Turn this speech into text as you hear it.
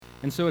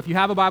And so if you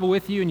have a Bible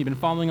with you and you've been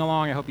following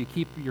along, I hope you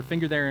keep your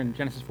finger there in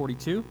Genesis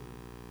 42.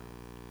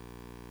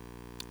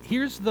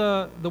 Here's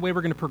the way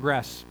we're going to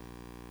progress.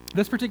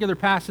 This particular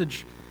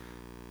passage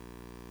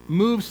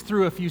moves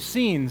through a few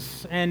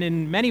scenes, and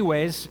in many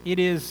ways, it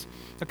is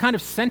a kind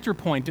of center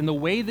point in the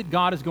way that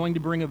God is going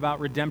to bring about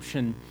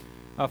redemption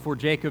for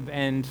Jacob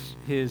and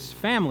his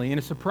family in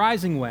a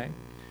surprising way.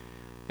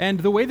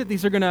 And the way that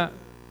these are going to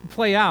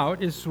play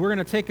out is we're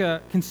going to take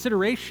a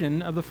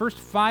consideration of the first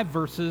 5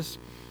 verses,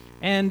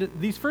 and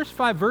these first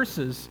 5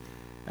 verses,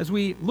 as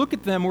we look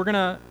at them, we're going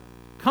to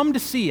come to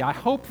see, I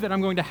hope that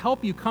I'm going to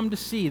help you come to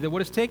see that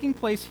what is taking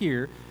place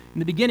here in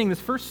the beginning, this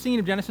first scene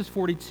of Genesis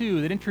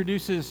 42 that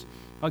introduces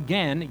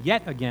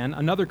yet again,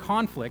 another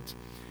conflict,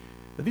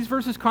 that these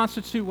verses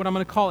constitute what I'm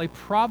going to call a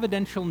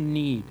providential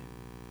need.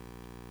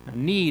 A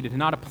need,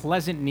 not a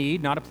pleasant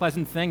need, not a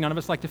pleasant thing. None of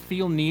us like to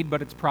feel need,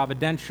 but it's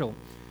providential.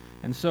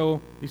 And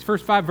so these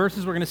first 5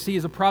 verses we're going to see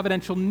as a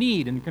providential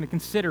need, and we're going to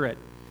consider it.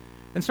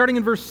 And starting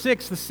in verse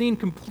 6, the scene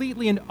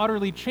completely and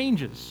utterly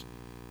changes.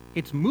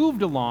 It's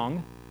moved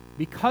along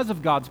because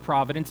of God's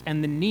providence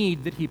and the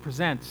need that he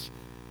presents.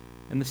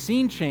 And the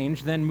scene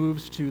change then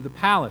moves to the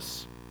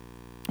palace.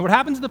 And what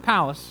happens at the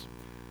palace,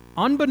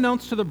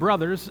 unbeknownst to the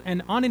brothers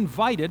and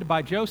uninvited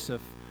by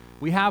Joseph,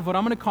 we have what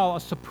I'm going to call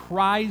a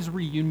surprise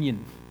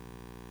reunion.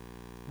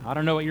 I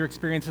don't know what your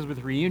experience is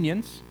with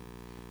reunions,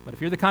 but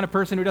if you're the kind of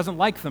person who doesn't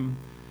like them,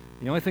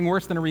 the only thing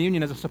worse than a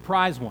reunion is a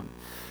surprise one.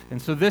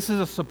 And so this is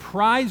a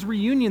surprise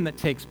reunion that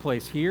takes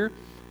place here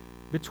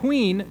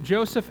between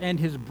Joseph and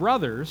his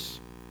brothers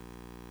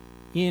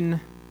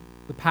in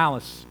the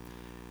palace.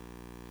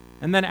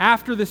 And then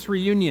after this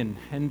reunion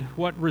and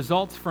what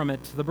results from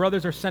it, the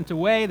brothers are sent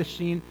away.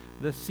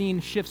 The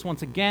scene shifts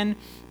once again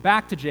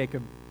back to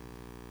Jacob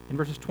in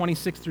verses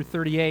 26 through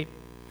 38.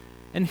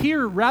 And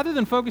here, rather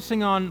than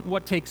focusing on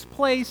what takes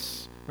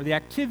place or the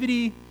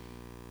activity,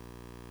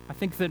 I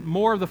think that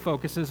more of the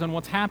focus is on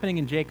what's happening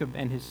in Jacob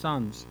and his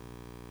sons.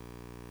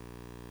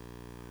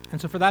 And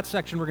so for that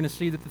section, we're going to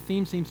see that the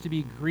theme seems to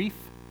be grief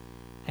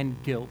and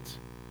guilt.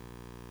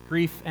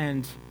 Grief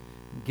and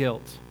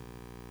guilt.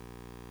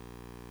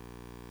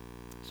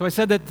 So I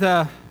said that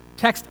the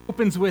text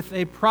opens with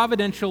a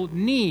providential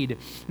need.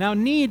 Now,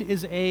 need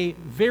is a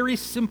very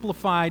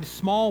simplified,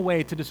 small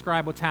way to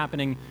describe what's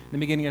happening in the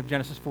beginning of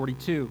Genesis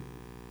 42.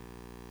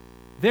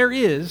 There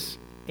is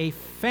a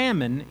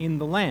famine in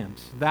the land.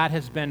 That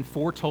has been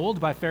foretold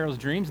by Pharaoh's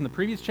dreams in the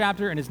previous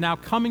chapter and is now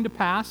coming to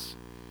pass.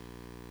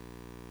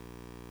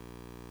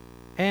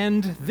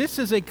 And this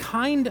is a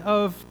kind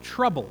of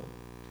trouble,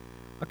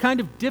 a kind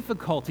of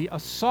difficulty, a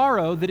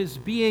sorrow that is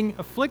being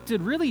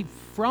afflicted really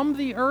from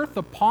the earth,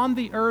 upon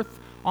the earth,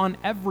 on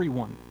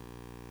everyone.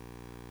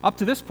 Up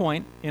to this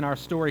point in our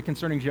story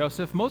concerning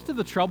Joseph, most of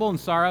the trouble and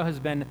sorrow has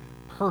been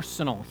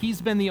personal.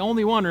 He's been the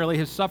only one really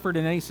who's suffered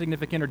in any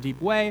significant or deep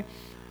way,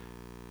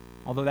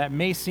 although that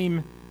may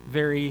seem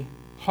very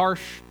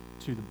harsh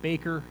to the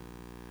baker,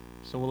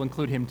 so we'll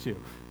include him too.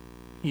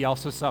 He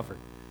also suffered.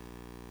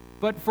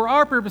 But for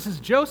our purposes,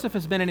 Joseph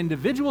has been an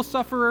individual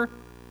sufferer,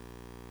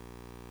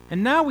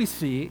 and now we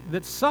see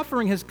that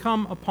suffering has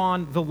come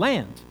upon the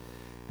land,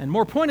 and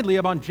more pointedly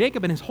upon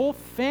Jacob and his whole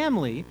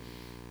family.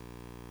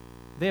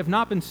 They have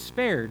not been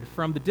spared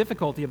from the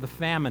difficulty of the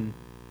famine.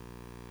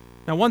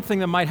 Now, one thing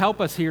that might help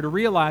us here to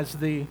realize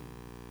the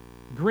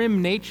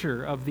grim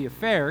nature of the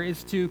affair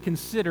is to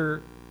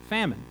consider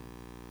famine.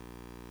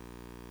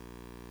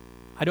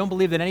 I don't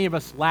believe that any of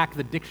us lack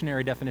the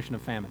dictionary definition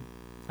of famine.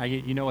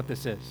 You know what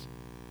this is.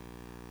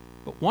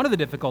 But one of the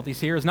difficulties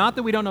here is not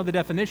that we don't know the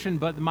definition,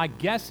 but my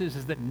guess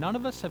is that none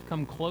of us have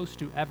come close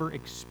to ever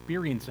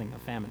experiencing a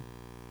famine.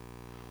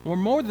 Or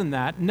more than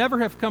that, never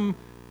have come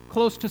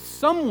close to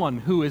someone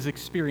who is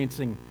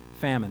experiencing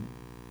famine.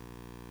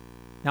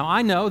 Now,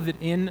 I know that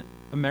in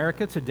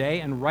America today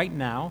and right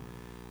now,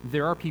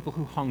 there are people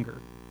who hunger,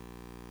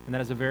 and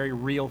that is a very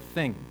real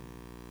thing,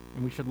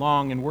 and we should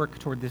long and work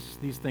toward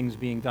these things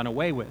being done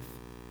away with.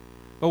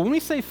 But when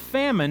we say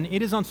famine,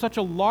 it is on such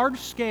a large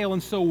scale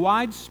and so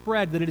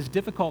widespread that it is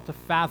difficult to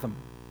fathom.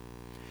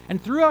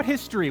 And throughout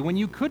history, when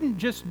you couldn't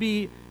just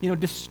be,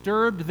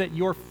 disturbed that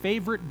your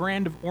favorite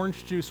brand of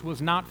orange juice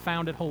was not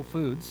found at Whole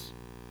Foods,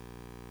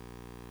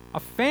 a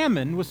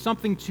famine was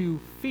something to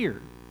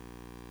fear.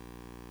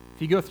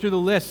 If you go through the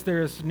list,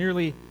 there's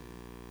nearly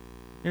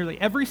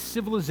every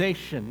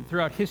civilization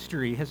throughout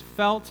history has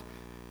felt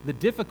the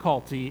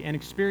difficulty and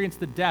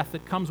experienced the death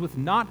that comes with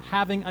not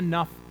having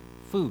enough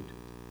food.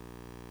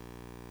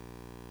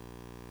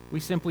 We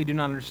simply do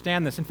not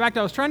understand this. In fact,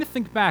 I was trying to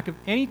think back of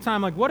any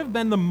time, what have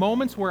been the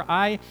moments where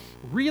I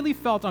really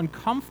felt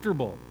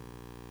uncomfortable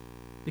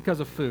because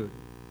of food.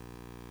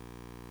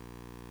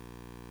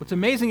 What's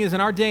amazing is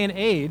in our day and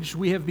age,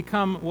 we have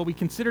become what we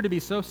consider to be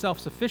so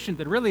self-sufficient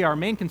that really our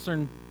main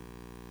concern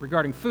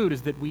regarding food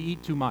is that we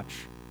eat too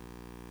much.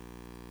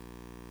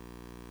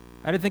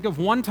 I had to think of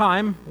one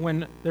time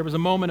when there was a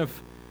moment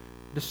of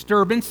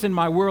disturbance in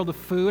my world of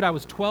food. I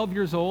was 12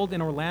 years old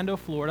in Orlando,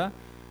 Florida.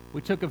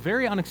 We took a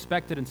very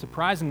unexpected and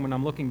surprising, when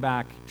I'm looking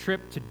back,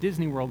 trip to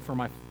Disney World for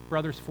my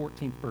brother's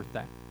 14th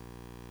birthday.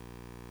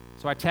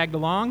 So I tagged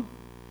along.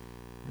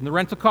 In the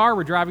rental car,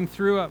 we're driving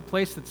through a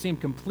place that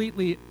seemed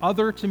completely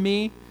other to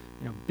me,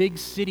 big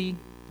city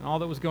and all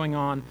that was going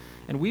on.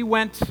 And we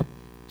went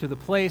to the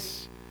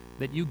place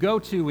that you go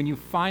to when you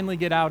finally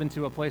get out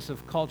into a place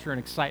of culture and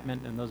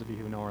excitement. And those of you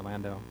who know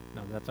Orlando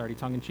know that's already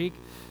tongue-in-cheek.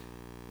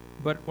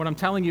 But what I'm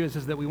telling you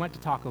is that we went to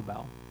Taco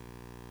Bell.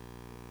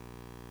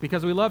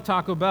 Because we love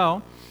Taco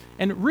Bell.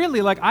 And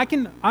really,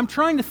 I'm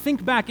trying to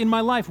think back in my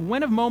life,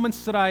 when have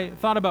moments that I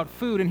thought about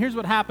food, and here's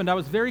what happened. I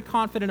was very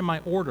confident in my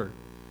order.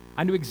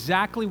 I knew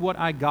exactly what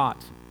I got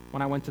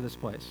when I went to this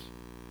place.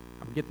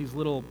 I would get these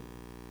little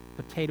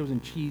potatoes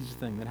and cheese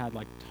thing that had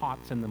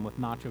tots in them with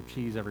nacho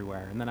cheese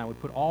everywhere, and then I would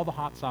put all the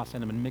hot sauce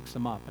in them and mix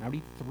them up, and I would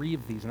eat 3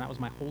 of these, and that was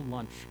my whole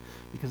lunch,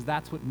 because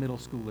that's what middle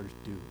schoolers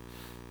do.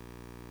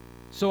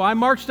 So I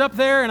marched up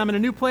there, and I'm in a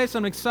new place,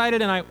 I'm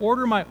excited, and I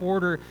order my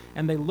order,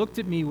 and they looked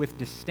at me with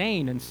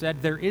disdain and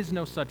said, "There is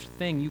no such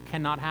thing, you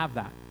cannot have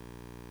that."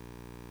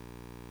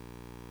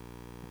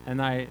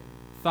 And I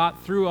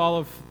thought through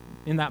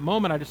in that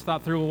moment, I just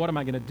thought through, well, what am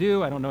I going to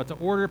do? I don't know what to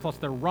order, plus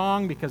they're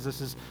wrong because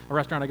this is a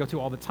restaurant I go to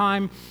all the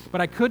time.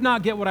 But I could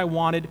not get what I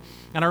wanted,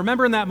 and I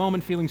remember in that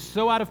moment feeling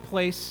so out of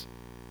place,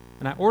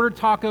 and I ordered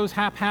tacos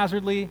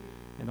haphazardly,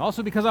 and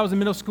also because I was in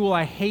middle school,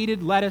 I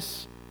hated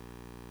lettuce.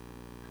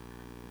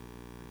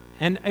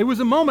 And it was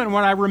a moment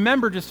when I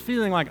remember just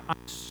feeling like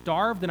I'm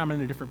starved and I'm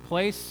in a different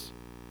place.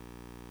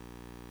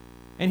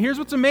 And here's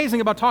what's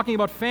amazing about talking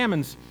about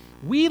famines.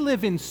 We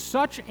live in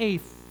such a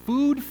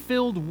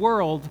food-filled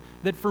world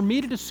that for me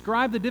to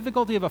describe the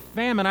difficulty of a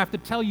famine, I have to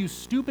tell you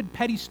stupid,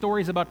 petty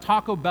stories about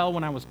Taco Bell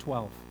when I was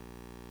 12.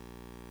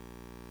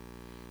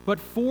 But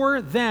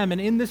for them, and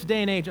in this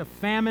day and age, a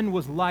famine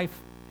was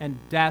life and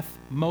death,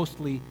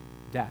 mostly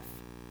death.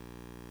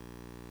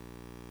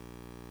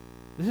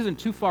 This isn't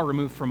too far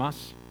removed from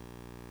us.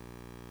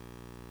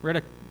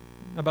 Read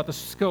about the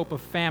scope of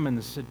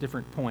famines at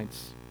different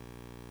points.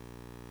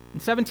 In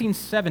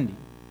 1770,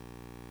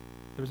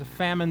 there was a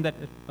famine that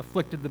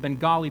afflicted the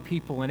Bengali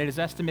people, and it is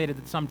estimated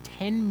that some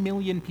 10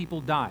 million people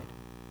died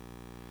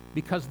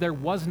because there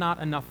was not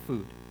enough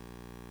food.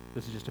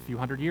 This is just a few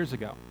hundred years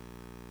ago.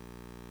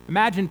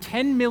 Imagine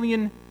 10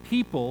 million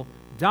people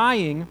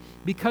dying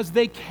because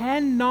they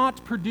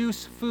cannot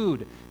produce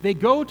food. They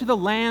go to the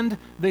land,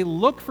 they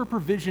look for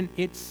provision,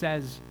 it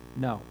says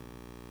no.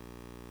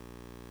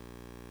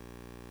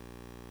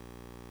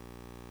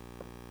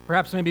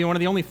 Perhaps maybe one of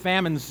the only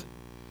famines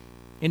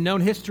in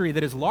known history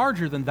that is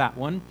larger than that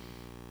one,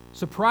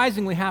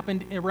 surprisingly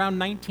happened around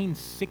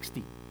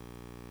 1960.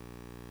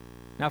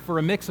 Now, for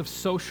a mix of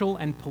social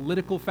and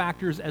political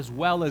factors as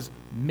well as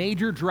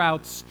major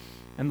droughts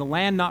and the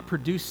land not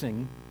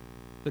producing,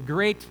 the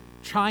Great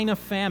China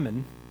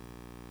Famine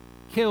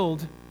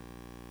killed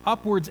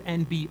upwards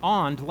and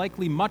beyond,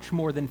 likely much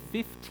more than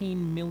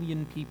 15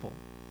 million people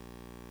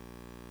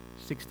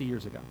 60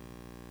 years ago.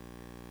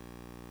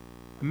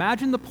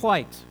 Imagine the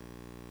plight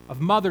of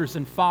mothers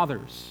and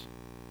fathers,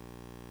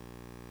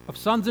 of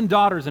sons and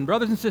daughters and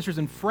brothers and sisters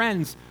and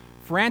friends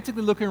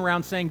frantically looking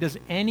around saying, "Does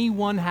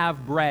anyone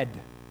have bread?"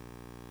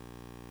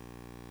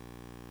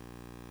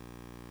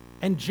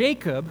 And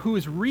Jacob, who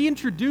is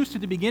reintroduced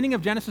at the beginning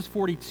of Genesis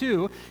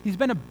 42, he's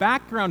been a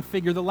background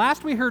figure. The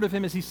last we heard of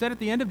him is he said at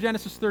the end of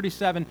Genesis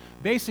 37,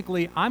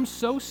 basically, "I'm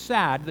so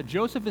sad that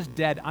Joseph is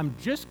dead, I'm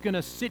just going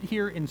to sit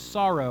here in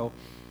sorrow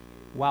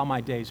while my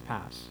days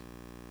pass."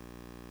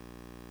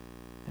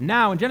 And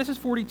now in Genesis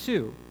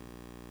 42,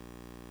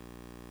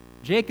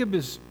 Jacob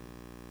is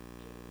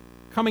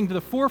coming to the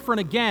forefront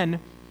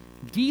again,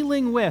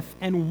 dealing with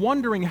and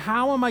wondering,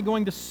 how am I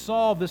going to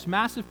solve this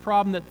massive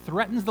problem that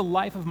threatens the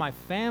life of my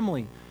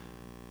family?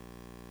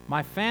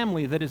 My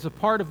family that is a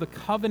part of the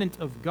covenant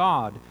of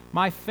God.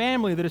 My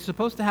family that is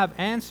supposed to have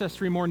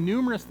ancestry more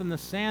numerous than the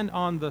sand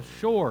on the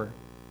shore.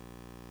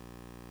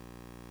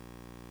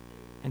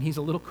 And he's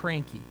a little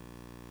cranky.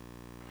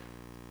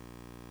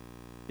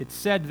 It's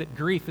said that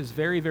grief is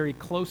very, very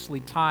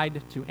closely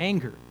tied to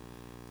anger.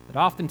 That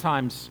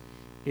oftentimes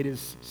it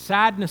is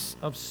sadness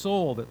of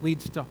soul that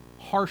leads to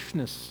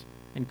harshness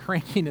and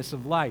crankiness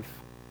of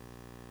life.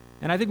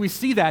 And I think we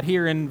see that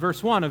here in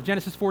verse 1 of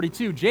Genesis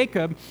 42.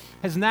 Jacob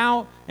has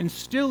now and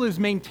still is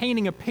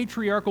maintaining a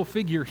patriarchal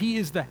figure. He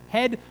is the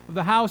head of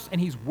the house, and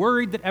he's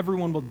worried that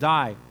everyone will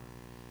die.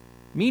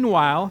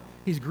 Meanwhile,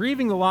 he's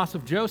grieving the loss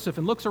of Joseph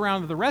and looks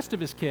around at the rest of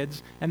his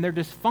kids, and their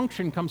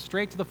dysfunction comes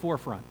straight to the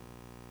forefront.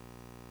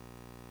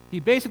 He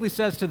basically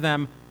says to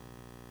them,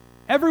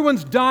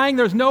 "Everyone's dying,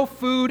 there's no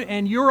food,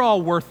 and you're all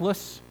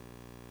worthless."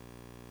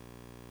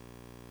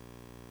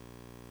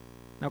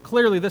 Now,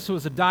 clearly, this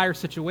was a dire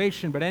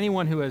situation, but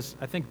anyone who has,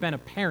 I think, been a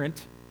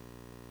parent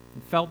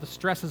and felt the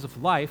stresses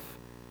of life,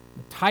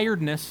 the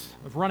tiredness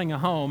of running a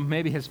home,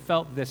 maybe has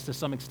felt this to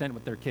some extent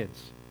with their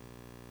kids.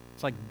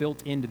 It's like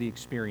built into the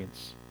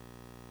experience.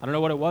 I don't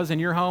know what it was in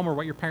your home or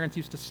what your parents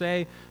used to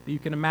say, but you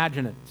can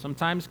imagine it.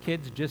 Sometimes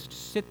kids just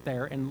sit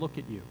there and look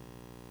at you.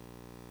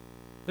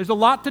 There's a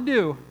lot to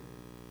do,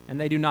 and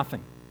they do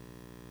nothing.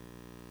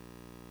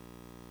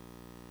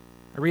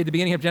 I read the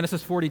beginning of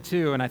Genesis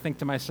 42, and I think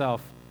to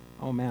myself,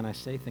 Oh man, I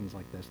say things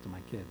like this to my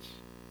kids.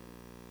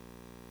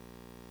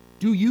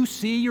 Do you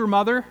see your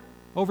mother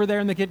over there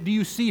in the kitchen? Do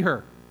you see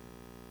her?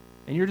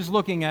 And you're just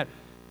looking at,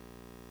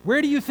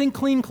 where do you think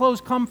clean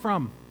clothes come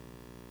from?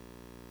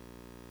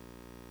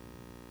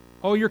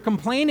 Oh, you're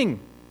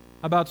complaining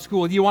about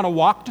school. Do you want to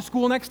walk to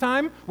school next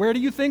time? Where do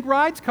you think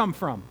rides come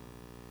from?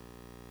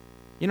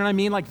 You know what I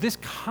mean? Like this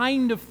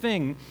kind of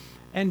thing.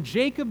 And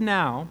Jacob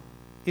now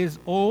is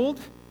old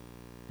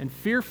and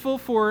fearful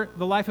for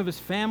the life of his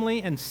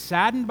family and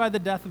saddened by the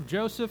death of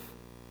Joseph.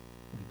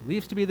 He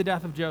believes to be the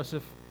death of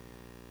Joseph.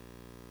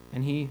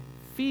 And he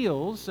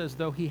feels as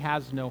though he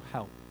has no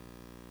help.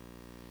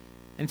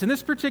 And it's in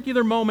this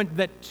particular moment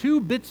that two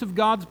bits of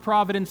God's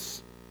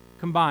providence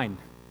combine.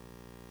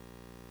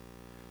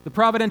 The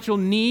providential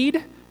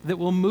need that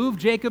will move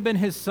Jacob and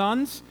his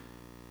sons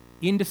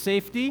into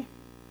safety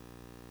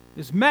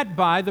is met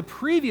by the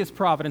previous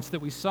providence that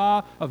we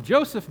saw of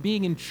Joseph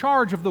being in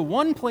charge of the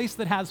one place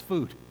that has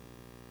food.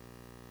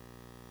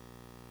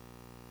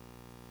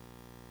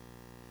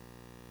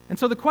 And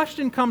so the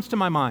question comes to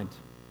my mind.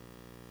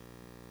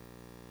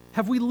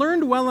 Have we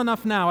learned well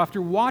enough now,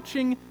 after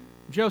watching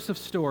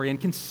Joseph's story and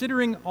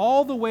considering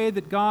all the way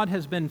that God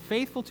has been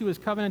faithful to his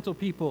covenantal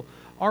people,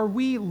 are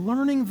we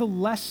learning the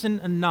lesson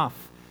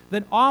enough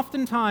that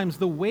oftentimes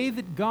the way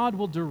that God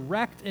will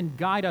direct and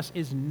guide us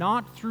is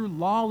not through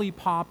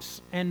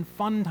lollipops and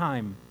fun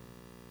time?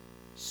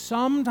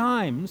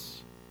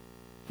 Sometimes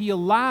he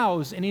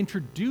allows and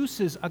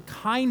introduces a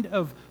kind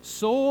of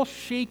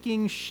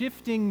soul-shaking,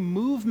 shifting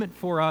movement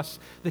for us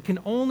that can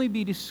only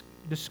be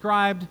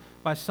described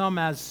by some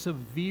as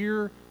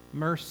severe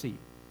mercy.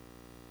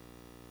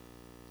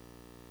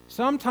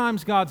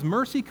 Sometimes God's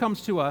mercy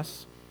comes to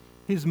us,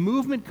 his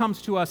movement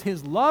comes to us,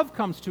 his love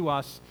comes to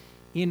us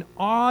in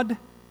odd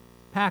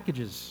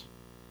packages.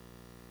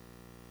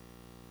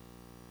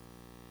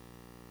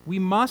 We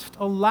must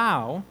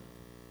allow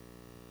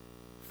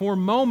for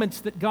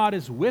moments that God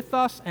is with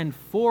us and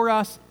for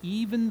us,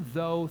 even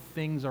though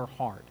things are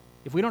hard.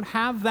 If we don't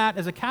have that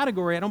as a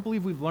category, I don't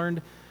believe we've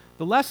learned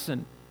the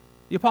lesson.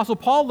 The Apostle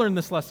Paul learned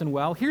this lesson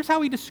well. Here's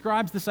how he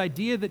describes this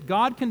idea that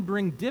God can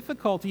bring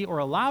difficulty or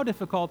allow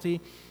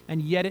difficulty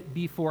and yet it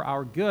be for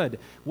our good.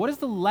 What is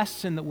the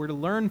lesson that we're to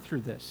learn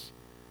through this?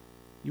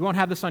 You won't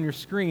have this on your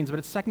screens, but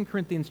it's 2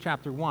 Corinthians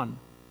chapter 1.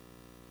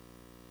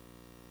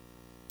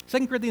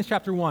 2 Corinthians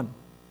chapter 1.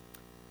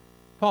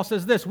 Paul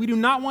says this, "We do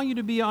not want you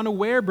to be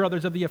unaware,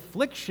 brothers, of the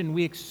affliction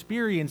we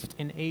experienced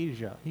in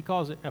Asia." He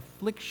calls it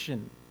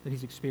affliction that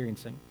he's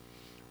experiencing.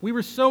 "We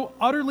were so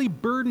utterly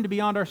burdened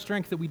beyond our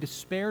strength that we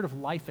despaired of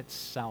life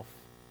itself.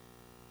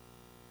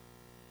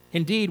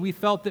 Indeed, we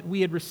felt that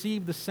we had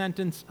received the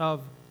sentence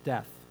of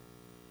death."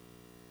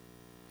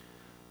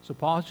 So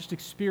Paul has just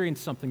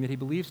experienced something that he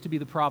believes to be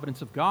the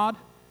providence of God.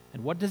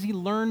 And what does he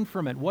learn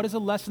from it? What is a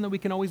lesson that we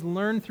can always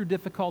learn through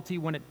difficulty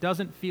when it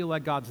doesn't feel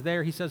like God's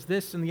there? He says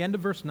this in the end of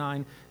verse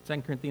 9,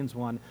 2 Corinthians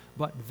 1,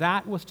 "But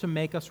that was to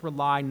make us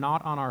rely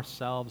not on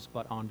ourselves,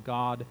 but on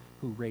God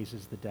who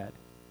raises the dead."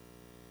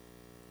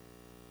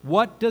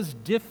 What does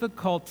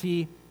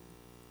difficulty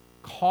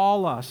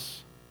call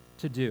us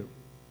to do?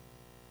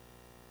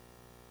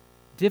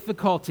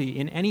 Difficulty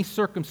in any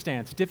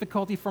circumstance,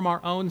 difficulty from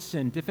our own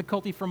sin,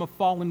 difficulty from a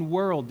fallen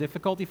world,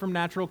 difficulty from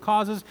natural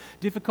causes,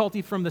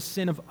 difficulty from the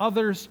sin of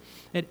others.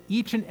 At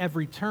each and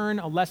every turn,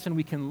 a lesson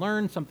we can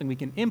learn, something we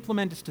can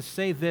implement is to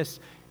say this: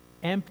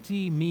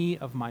 empty me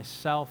of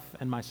myself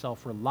and my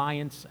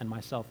self-reliance and my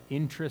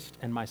self-interest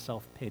and my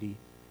self-pity.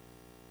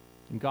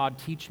 And God,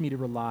 teach me to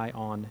rely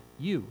on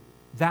you.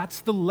 That's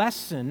the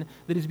lesson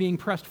that is being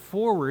pressed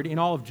forward in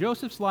all of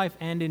Joseph's life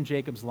and in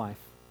Jacob's life.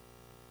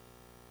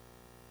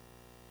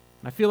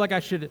 And I feel like I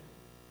should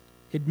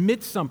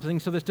admit something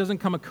so this doesn't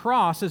come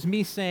across as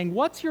me saying,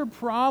 "What's your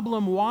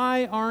problem?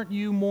 Why aren't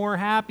you more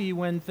happy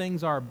when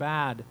things are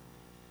bad?"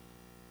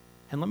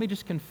 And let me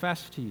just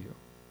confess to you,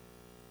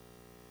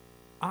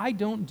 I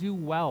don't do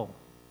well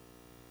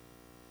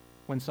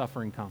when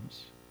suffering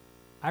comes.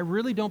 I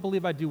really don't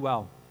believe I do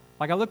well.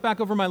 Like, I look back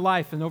over my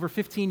life, and over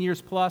 15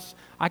 years plus,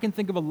 I can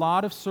think of a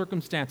lot of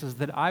circumstances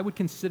that I would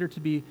consider to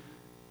be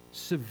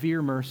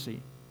severe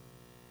mercy.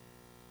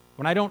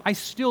 When I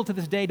still to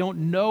this day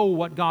don't know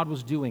what God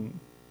was doing.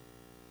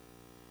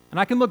 And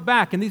I can look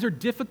back, and these are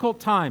difficult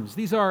times.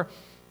 These are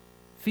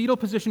fetal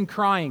position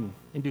crying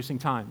inducing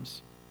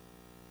times.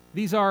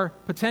 These are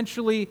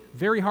potentially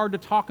very hard to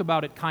talk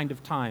about at kind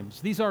of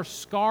times. These are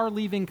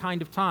scar-leaving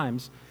kind of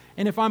times.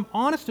 And if I'm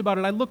honest about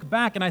it, I look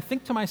back and I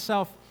think to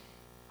myself,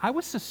 I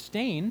was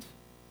sustained,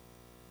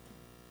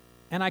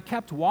 and I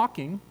kept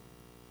walking,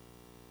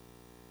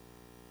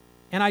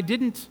 and I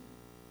didn't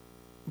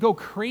go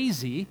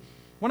crazy.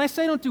 When I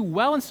say I don't do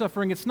well in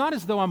suffering, it's not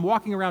as though I'm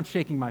walking around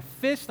shaking my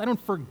fist. I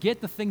don't forget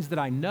the things that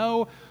I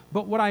know,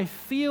 but what I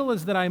feel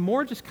is that I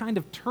more just kind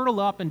of turtle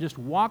up and just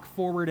walk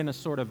forward in a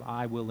sort of,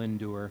 I will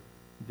endure.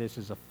 This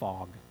is a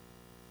fog.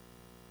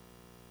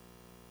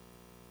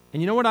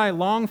 And you know what I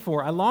long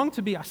for? I long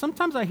to be,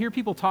 sometimes I hear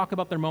people talk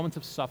about their moments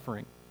of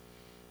suffering.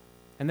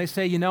 And they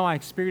say, I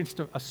experienced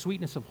a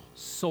sweetness of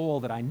soul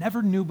that I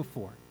never knew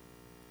before.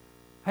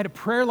 I had a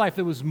prayer life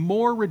that was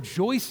more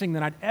rejoicing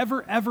than I'd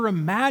ever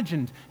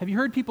imagined. Have you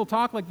heard people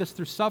talk like this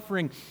through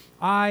suffering?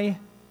 I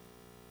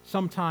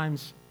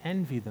sometimes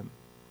envy them.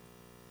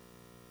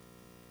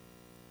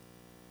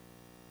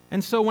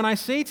 And so when I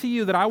say to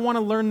you that I want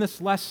to learn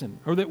this lesson,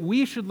 or that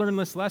we should learn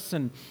this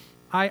lesson,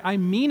 I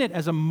mean it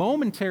as a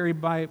moment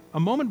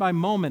by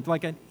moment,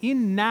 like an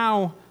in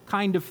now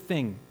kind of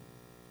thing.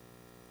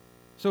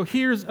 So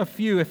here's a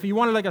few. If you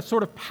wanted like a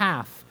sort of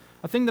path,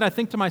 a thing that I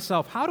think to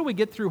myself, how do we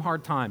get through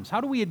hard times?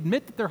 How do we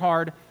admit that they're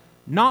hard,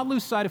 not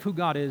lose sight of who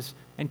God is,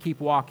 and keep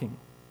walking?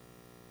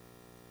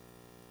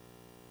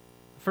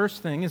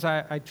 First thing is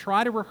I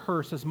try to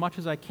rehearse as much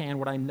as I can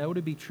what I know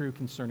to be true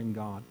concerning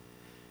God.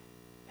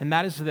 And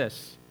that is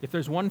this. If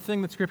there's one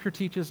thing that Scripture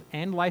teaches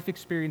and life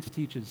experience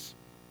teaches,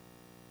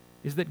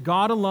 is that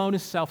God alone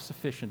is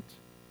self-sufficient.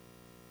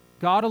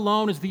 God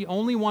alone is the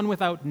only one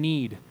without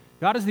need.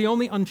 God is the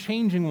only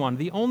unchanging one,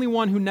 the only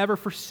one who never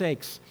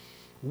forsakes.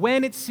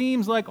 When it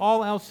seems like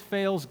all else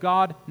fails,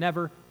 God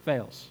never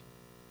fails.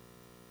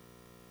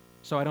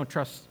 So I don't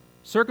trust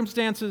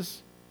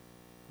circumstances.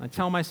 I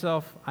tell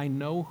myself, I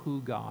know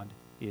who God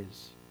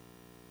is.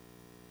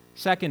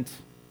 Second,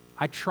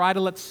 I try to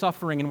let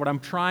suffering and what I'm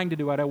trying to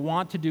do, what I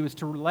want to do, is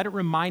to let it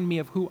remind me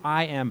of who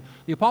I am.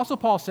 The Apostle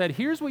Paul said,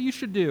 here's what you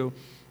should do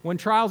when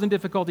trials and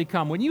difficulty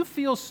come. When you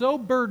feel so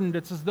burdened,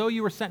 it's as though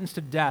you were sentenced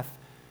to death.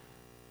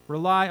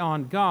 Rely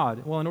on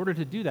God. Well, in order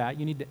to do that,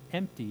 you need to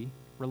empty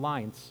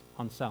reliance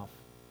on self.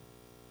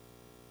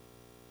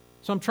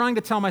 So I'm trying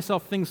to tell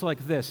myself things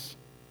like this.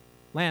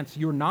 Lance,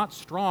 you're not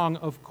strong.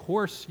 Of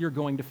course you're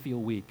going to feel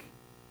weak.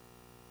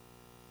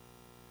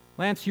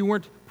 Lance, you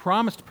weren't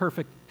promised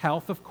perfect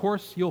health. Of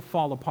course you'll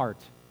fall apart.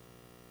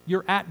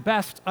 You're at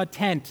best a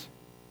tent.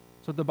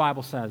 That's what the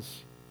Bible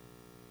says.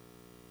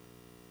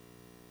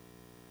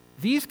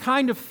 These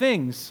kind of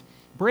things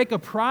break a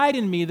pride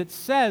in me that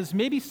says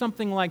maybe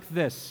something like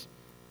this.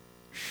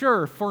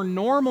 Sure, for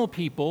normal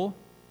people,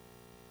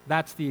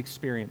 that's the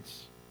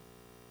experience.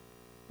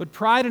 But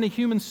pride in a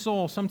human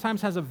soul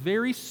sometimes has a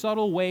very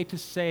subtle way to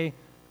say,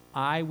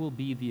 I will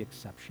be the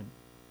exception.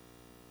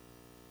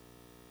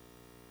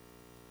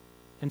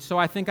 And so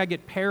I think I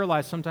get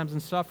paralyzed sometimes in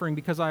suffering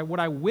because what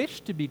I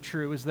wish to be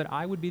true is that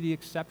I would be the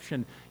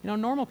exception. You know,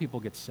 normal people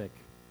get sick.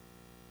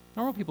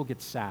 Normal people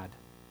get sad.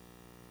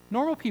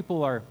 Normal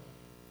people are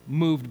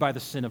moved by the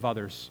sin of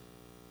others.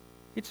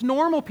 It's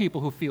normal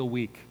people who feel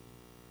weak,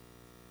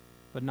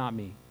 but not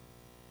me.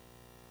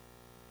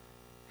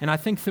 And I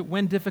think that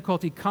when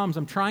difficulty comes,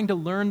 I'm trying to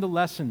learn the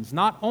lessons,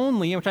 not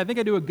only, which I think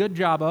I do a good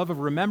job of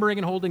remembering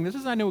and holding, this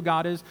is I know who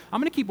God is,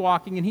 I'm going to keep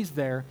walking and He's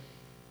there.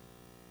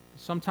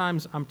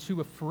 Sometimes I'm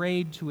too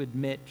afraid to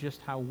admit just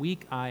how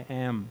weak I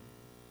am.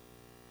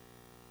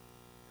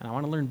 And I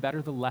want to learn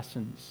better the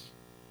lessons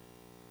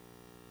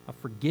of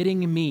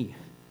forgetting me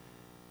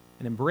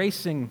and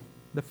embracing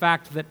the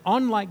fact that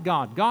unlike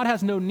God, God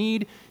has no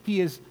need.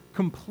 He is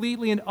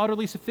completely and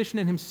utterly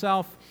sufficient in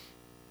Himself.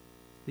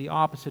 The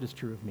opposite is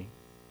true of me.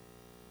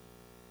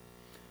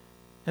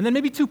 And then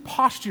maybe two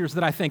postures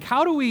that I think.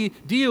 How do we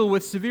deal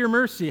with severe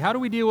mercy? How do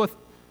we deal with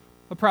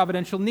a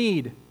providential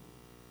need?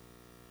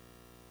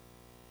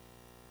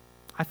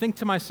 I think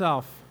to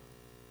myself,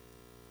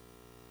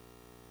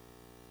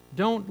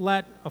 don't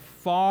let a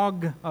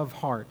fog of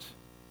heart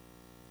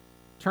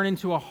turn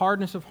into a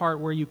hardness of heart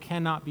where you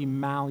cannot be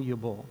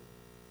malleable.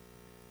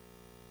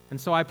 And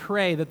so I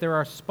pray that there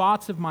are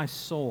spots of my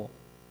soul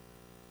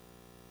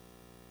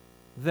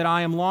that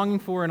I am longing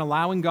for and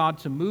allowing God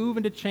to move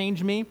and to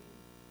change me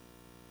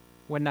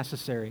when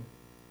necessary.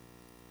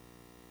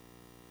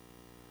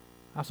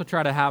 I also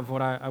try to have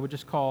what I would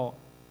just call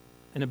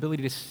an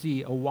ability to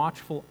see, a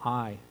watchful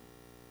eye.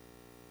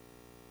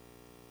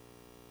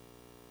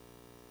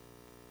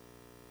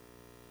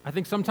 I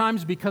think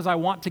sometimes because I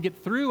want to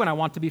get through and I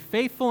want to be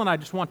faithful and I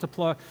just want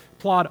to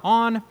plod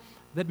on,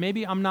 that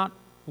maybe I'm not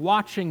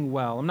watching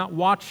well. I'm not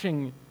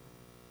watching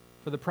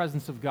for the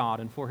presence of God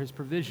and for His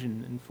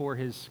provision and for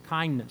His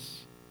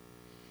kindness.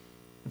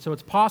 And so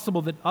it's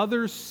possible that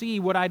others see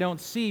what I don't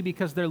see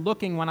because they're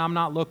looking when I'm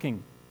not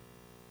looking.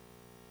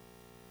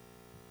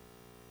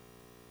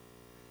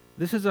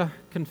 This is a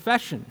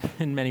confession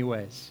in many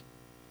ways.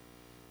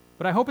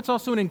 But I hope it's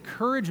also an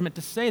encouragement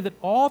to say that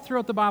all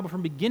throughout the Bible,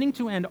 from beginning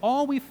to end,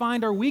 all we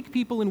find are weak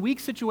people in weak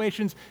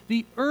situations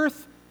the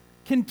earth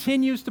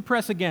continues to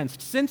press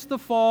against. Since the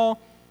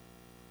fall,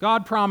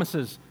 God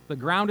promises the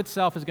ground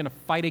itself is going to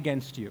fight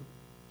against you.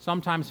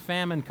 Sometimes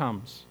famine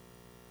comes.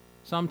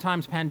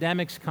 Sometimes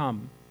pandemics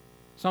come.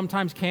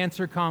 Sometimes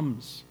cancer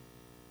comes.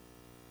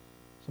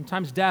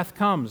 Sometimes death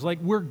comes. Like,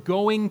 we're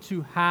going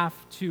to have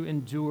to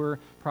endure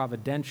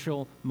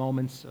providential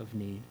moments of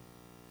need.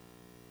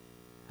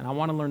 And I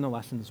want to learn the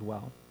lesson as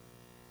well.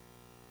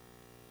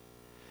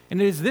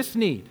 And it is this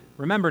need,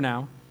 remember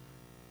now,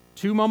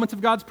 2 moments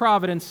of God's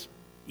providence.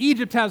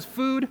 Egypt has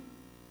food,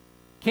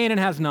 Canaan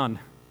has none.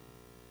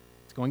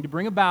 It's going to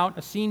bring about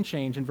a scene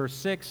change in verse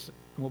 6,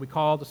 and what we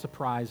call the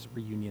surprise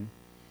reunion.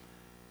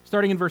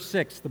 Starting in verse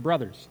 6, the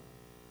brothers.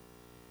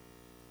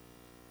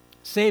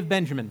 Save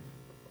Benjamin.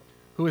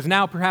 who has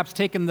now perhaps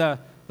taken the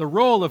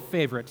role of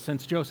favorite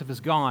since Joseph is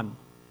gone.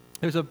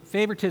 There's a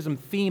favoritism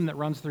theme that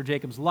runs through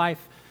Jacob's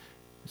life,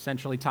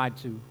 essentially tied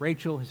to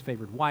Rachel, his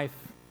favored wife,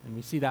 and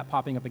we see that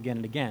popping up again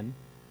and again.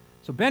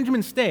 So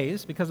Benjamin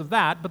stays because of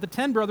that, but the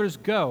 10 brothers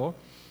go,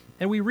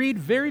 and we read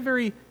very,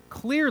 very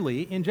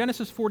clearly in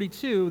Genesis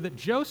 42 that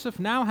Joseph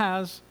now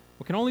has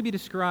what can only be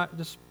described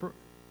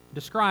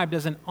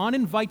as an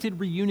uninvited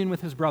reunion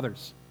with his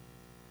brothers.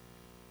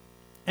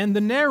 And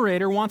the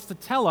narrator wants to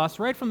tell us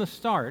right from the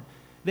start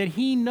that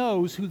he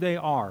knows who they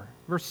are.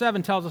 Verse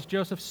 7 tells us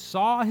Joseph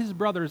saw his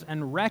brothers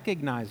and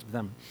recognized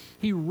them.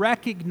 He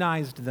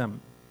recognized them.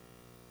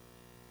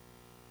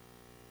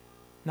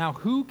 Now,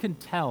 who can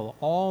tell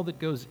all that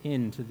goes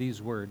into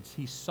these words?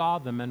 He saw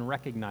them and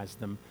recognized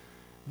them.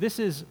 This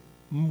is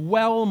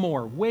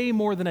way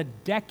more than a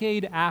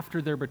decade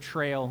after their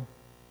betrayal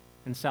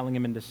and selling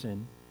him into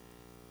sin.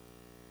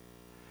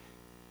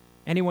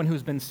 Anyone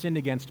who's been sinned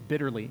against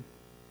bitterly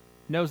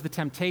knows the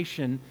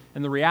temptation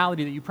and the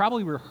reality that you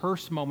probably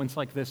rehearse moments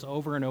like this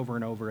over and over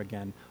and over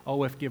again.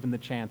 Oh, if given the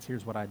chance,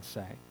 here's what I'd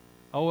say.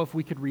 Oh, if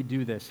we could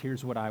redo this,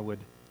 here's what I would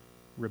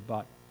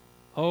rebut.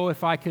 Oh,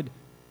 if I could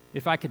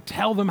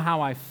tell them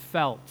how I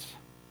felt.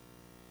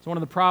 It's one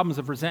of the problems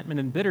of resentment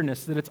and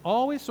bitterness, that it's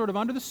always sort of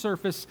under the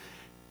surface.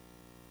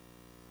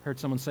 I heard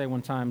someone say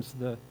one time,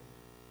 the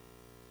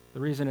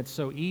reason it's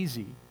so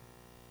easy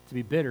to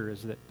be bitter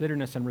is that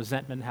bitterness and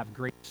resentment have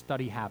great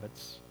study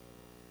habits.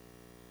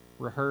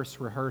 Rehearse,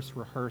 rehearse,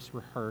 rehearse,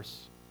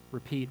 rehearse.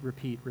 Repeat,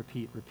 repeat,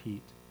 repeat,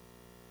 repeat.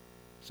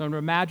 So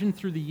imagine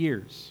through the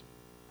years.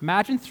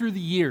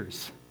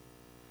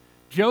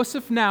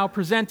 Joseph now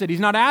presented. He's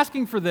not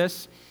asking for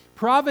this.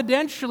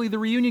 Providentially, the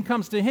reunion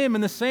comes to him in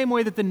the same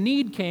way that the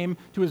need came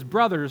to his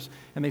brothers,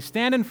 and they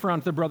stand in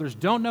front. The brothers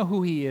don't know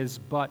who he is,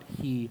 but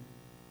he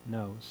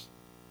knows.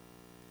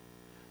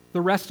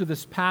 The rest of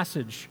this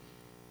passage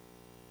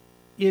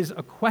is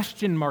a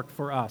question mark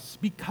for us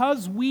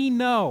because we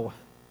know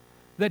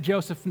that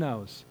Joseph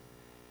knows.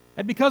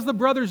 And because the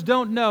brothers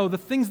don't know, the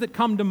things that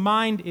come to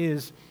mind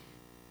is,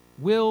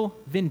 will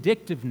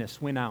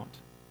vindictiveness win out?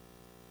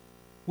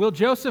 Will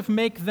Joseph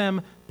make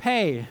them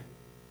pay?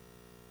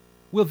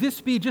 Will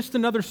this be just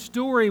another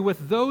story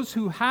with those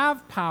who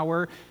have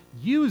power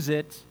use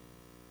it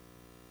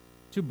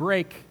to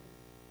break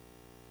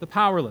the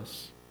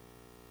powerless?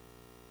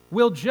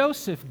 Will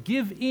Joseph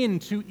give in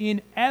to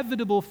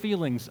inevitable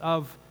feelings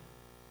of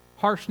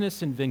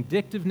harshness and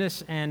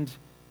vindictiveness and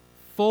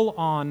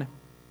full-on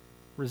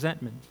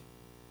resentment?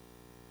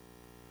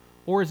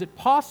 Or is it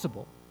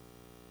possible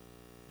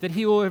that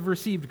he will have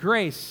received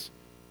grace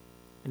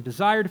and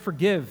desire to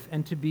forgive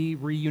and to be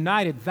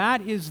reunited?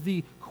 That is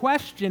the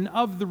question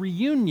of the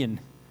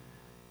reunion.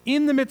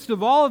 In the midst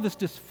of all of this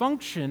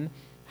dysfunction,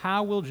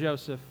 how will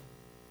Joseph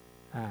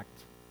act?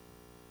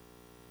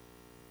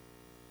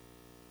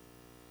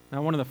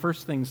 Now, one of the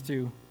first things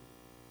to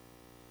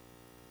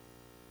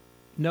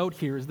note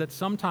here is that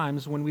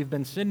sometimes when we've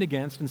been sinned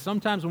against, and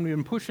sometimes when we've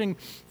been pushing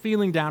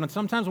feeling down, and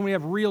sometimes when we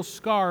have real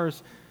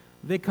scars,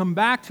 they come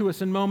back to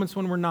us in moments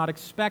when we're not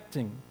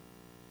expecting.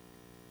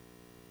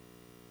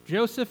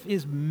 Joseph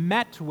is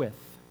met with.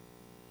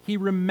 He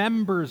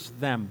remembers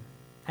them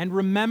and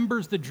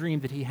remembers the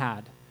dream that he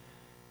had.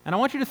 And I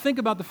want you to think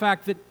about the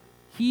fact that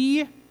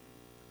he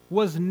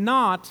was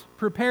not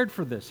prepared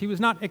for this. He was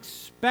not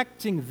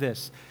expecting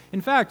this. In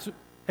fact,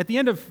 at the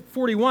end of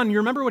 41, you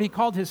remember what he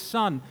called his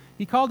son?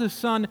 He called his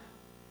son,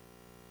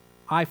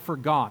 I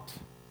forgot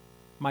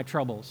my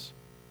troubles.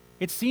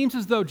 It seems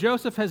as though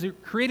Joseph has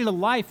created a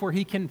life where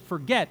he can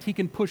forget, he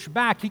can push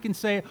back, he can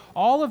say,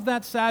 all of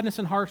that sadness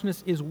and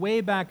harshness is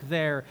way back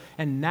there,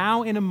 and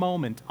now in a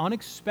moment,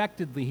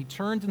 unexpectedly, he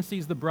turns and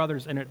sees the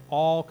brothers, and it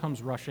all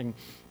comes rushing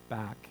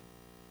back.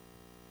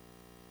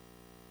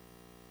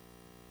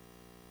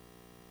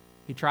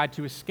 He tried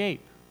to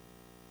escape,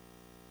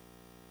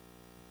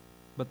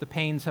 but the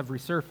pains have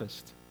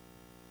resurfaced.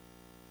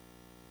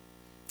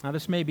 Now,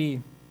 this may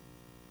be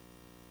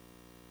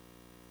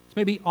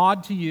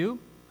odd to you,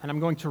 and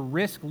I'm going to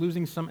risk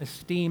losing some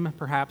esteem,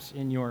 perhaps,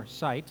 in your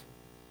sight.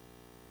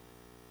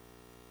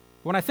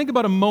 When I think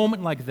about a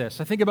moment like this,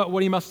 I think about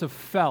what he must have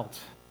felt,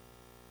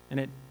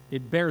 and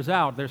it bears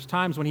out. There's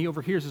times when he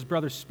overhears his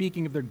brothers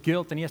speaking of their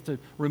guilt, and he has to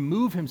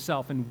remove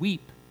himself and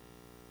weep.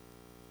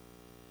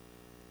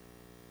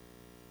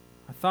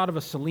 I thought of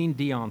a Celine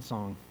Dion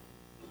song.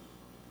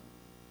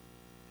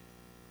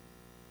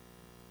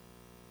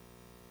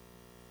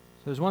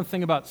 So there's one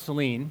thing about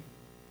Celine.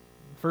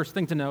 First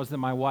thing to know is that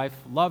my wife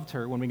loved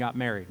her when we got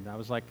married. That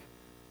was like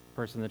the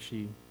person that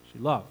she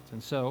loved.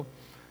 And so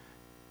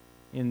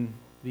in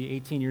the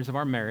 18 years of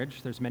our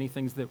marriage, there's many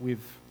things that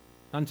we've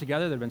done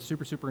together that have been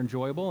super, super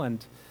enjoyable,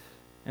 and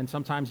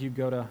sometimes you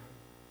go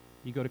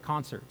to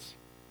concerts.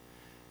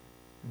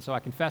 And so I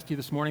confessed to you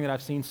this morning that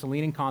I've seen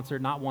Celine in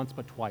concert not once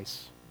but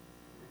twice.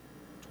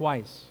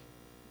 Twice.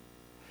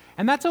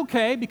 And that's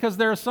okay, because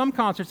there are some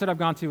concerts that I've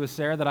gone to with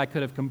Sarah that I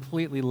could have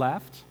completely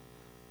left.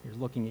 Here's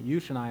looking at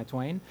you, Shania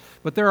Twain.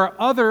 But there are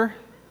other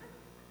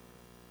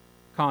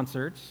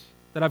concerts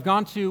that I've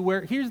gone to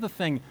where, here's the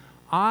thing,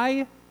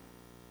 I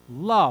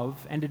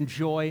love and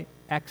enjoy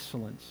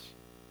excellence.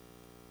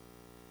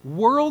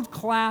 World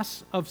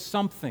class of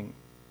something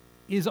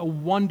is a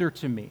wonder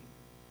to me.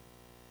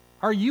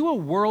 Are you a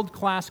world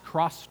class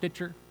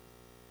cross-stitcher?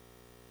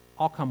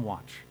 I'll come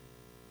watch.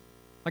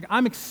 Like,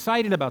 I'm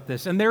excited about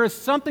this. And there is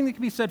something that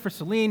can be said for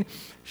Celine.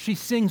 She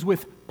sings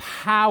with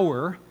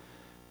power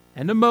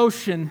and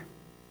emotion.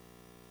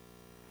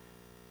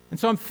 And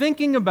so I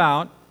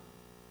thought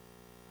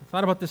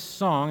about this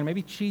song, and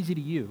maybe cheesy to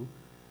you,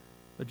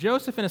 but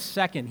Joseph, in a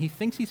second, he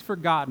thinks he's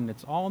forgotten.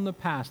 It's all in the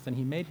past, and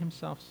he made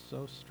himself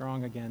so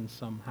strong again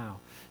somehow.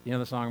 You know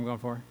the song I'm going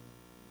for?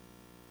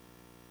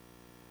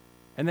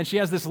 And then she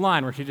has this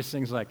line where she just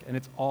sings like, and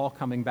it's all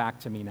coming back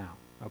to me now,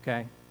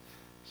 okay?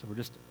 So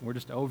we're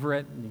just over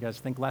it, and you guys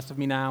think less of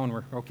me now, and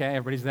we're okay,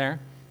 everybody's there.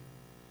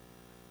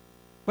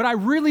 But I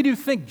really do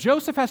think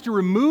Joseph has to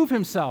remove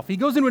himself. He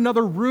goes into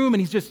another room, and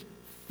he's just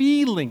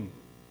feeling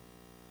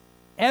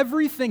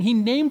everything. He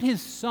named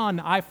his son,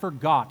 I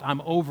forgot,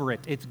 I'm over it,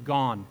 it's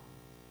gone.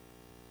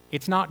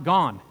 It's not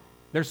gone.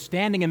 They're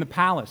standing in the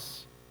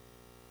palace.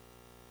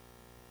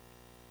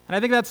 And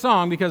I think that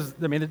song, because,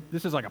 I mean,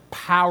 this is like a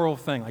powerful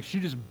thing. Like, she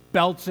just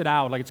belts it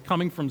out like it's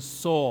coming from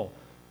soul.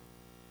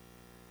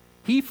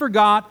 He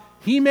forgot.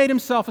 He made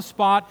himself a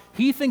spot.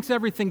 He thinks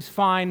everything's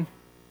fine.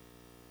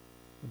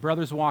 The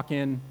brothers walk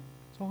in.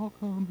 It's all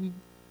coming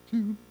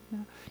to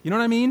now. You know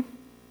what I mean?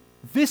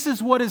 This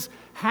is what is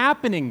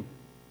happening.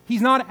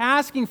 He's not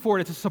asking for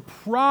it. It's a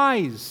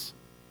surprise.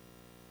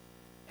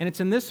 And it's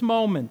in this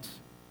moment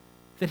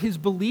that his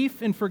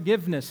belief in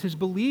forgiveness, his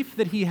belief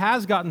that he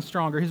has gotten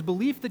stronger, his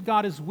belief that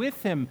God is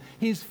with him,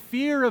 his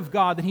fear of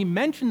God that he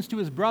mentions to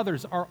his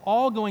brothers are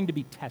all going to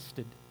be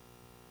tested.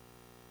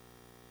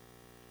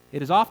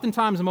 It is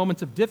oftentimes in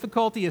moments of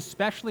difficulty,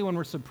 especially when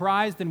we're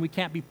surprised and we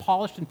can't be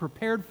polished and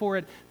prepared for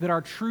it, that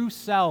our true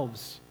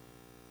selves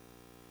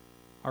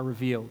are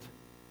revealed.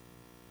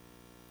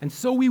 And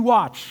so we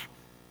watch,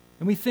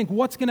 and we think,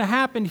 what's going to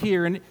happen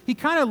here? And he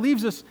kind of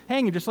leaves us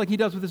hanging, just like he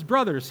does with his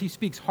brothers. He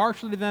speaks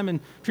harshly to them and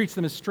treats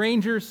them as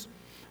strangers.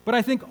 But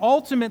I think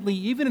ultimately,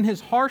 even in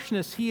his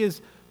harshness, he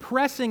is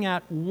pressing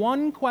at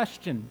one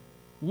question,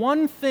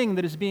 one thing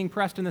that is being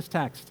pressed in this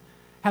text.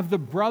 Have the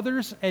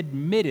brothers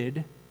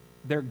admitted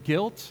their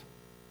guilt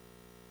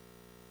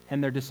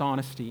and their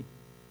dishonesty?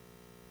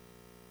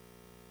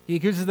 He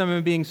accuses them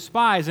of being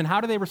spies, and how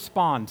do they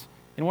respond?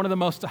 In one of the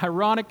most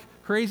ironic,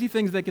 crazy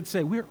things they could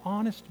say, we're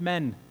honest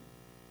men.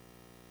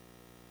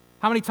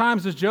 How many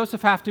times does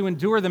Joseph have to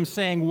endure them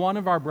saying, one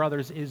of our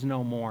brothers is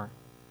no more?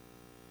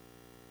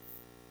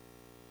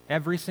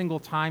 Every single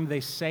time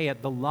they say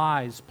it, the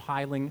lies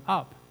piling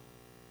up.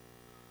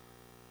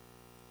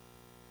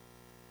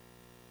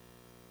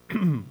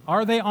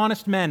 Are they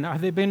honest men?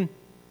 Have they been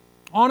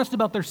honest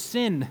about their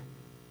sin?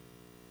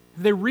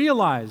 Have they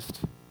realized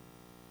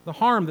the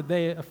harm that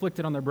they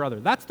afflicted on their brother?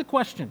 That's the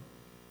question.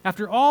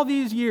 After all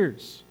these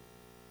years,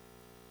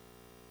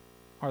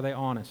 are they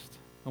honest?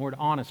 The word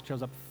honest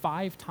shows up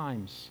 5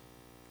 times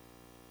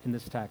in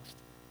this text.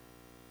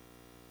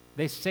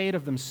 They say it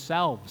of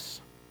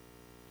themselves.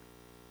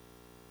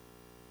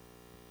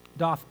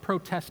 Doth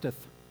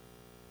protesteth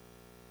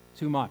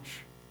too much.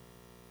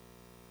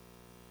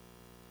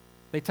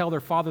 They tell their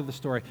father the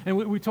story. And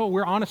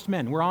we're honest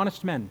men. We're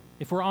honest men.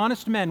 If we're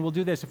honest men, we'll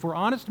do this. If we're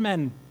honest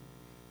men,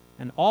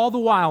 and all the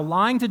while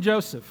lying to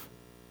Joseph,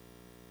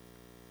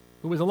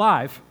 who was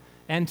alive,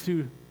 and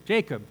to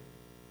Jacob,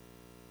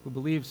 who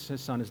believes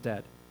his son is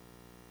dead.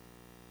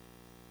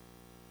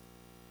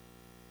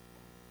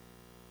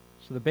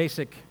 So the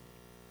basic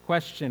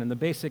question and the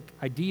basic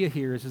idea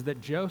here is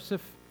that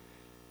Joseph,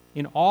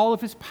 in all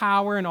of his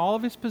power and all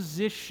of his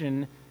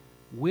position,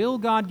 will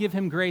God give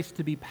him grace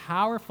to be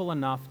powerful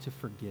enough to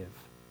forgive?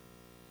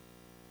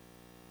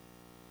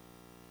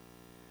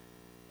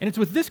 And it's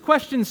with this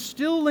question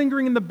still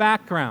lingering in the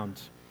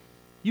background.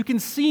 You can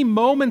see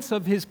moments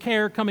of his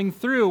care coming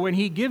through when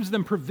he gives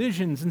them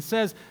provisions and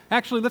says,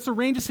 actually, let's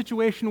arrange a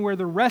situation where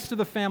the rest of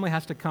the family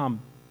has to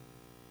come.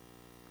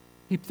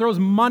 He throws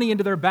money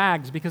into their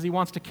bags because he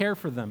wants to care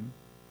for them.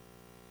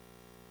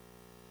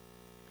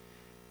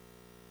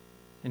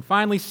 And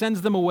finally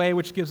sends them away,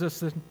 which gives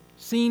us a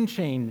scene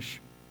change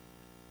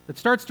that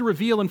starts to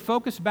reveal and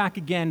focus back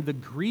again the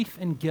grief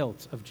and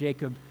guilt of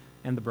Jacob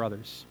and the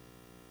brothers.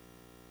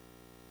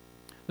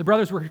 The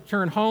brothers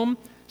return home.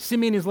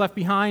 Simeon is left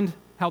behind,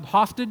 held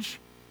hostage.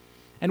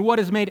 And what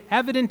is made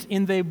evident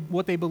in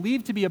what they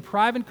believe to be a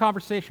private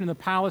conversation in the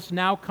palace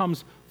now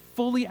comes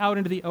fully out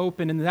into the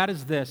open, and that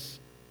is this,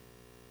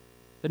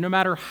 that no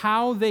matter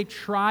how they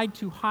tried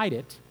to hide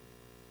it,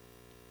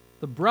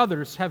 the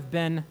brothers have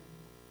been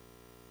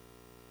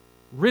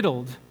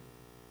riddled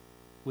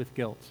with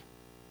guilt.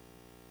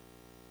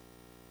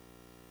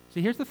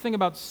 See, here's the thing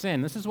about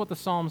sin. This is what the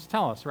Psalms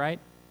tell us, right?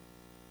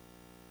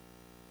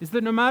 Is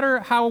that no matter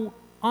how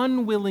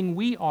unwilling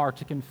we are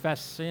to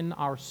confess sin,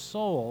 our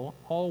soul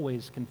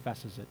always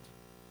confesses it.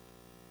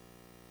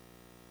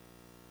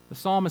 The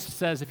psalmist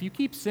says, if you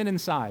keep sin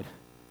inside,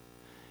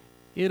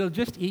 it'll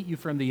just eat you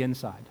from the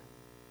inside.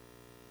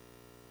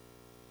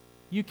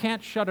 you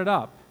can't shut it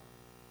up.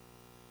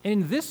 And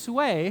in this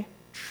way,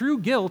 true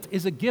guilt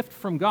is a gift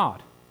from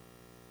God.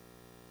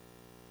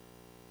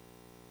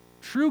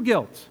 True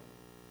guilt,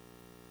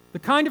 the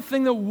kind of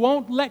thing that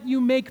won't let you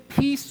make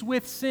peace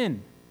with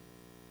sin.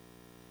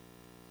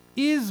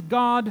 Is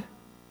God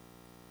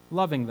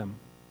loving them?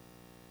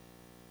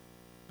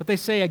 But they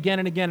say again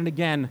and again and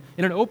again,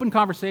 in an open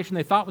conversation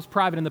they thought was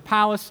private in the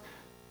palace,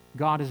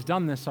 God has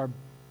done this.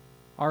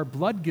 Our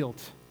blood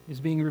guilt is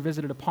being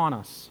revisited upon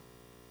us.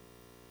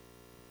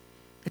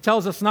 It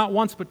tells us not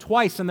once but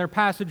twice in their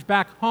passage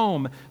back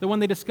home that when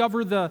they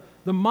discover the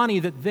money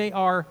that they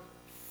are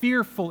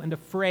fearful and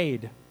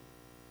afraid.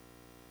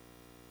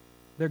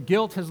 Their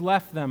guilt has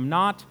left them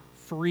not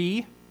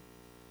free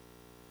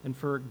and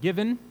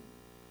forgiven,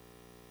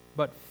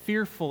 but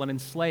fearful and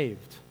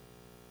enslaved.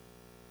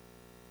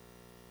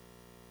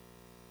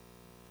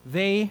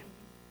 They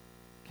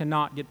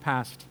cannot get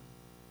past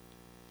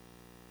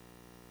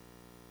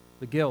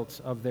the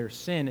guilt of their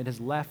sin. It has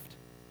left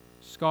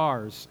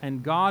scars,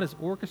 and God is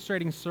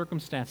orchestrating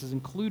circumstances,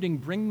 including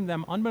bringing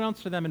them,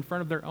 unbeknownst to them, in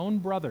front of their own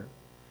brother,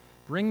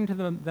 bringing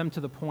them to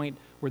the point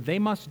where they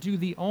must do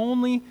the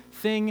only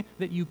thing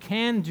that you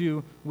can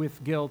do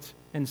with guilt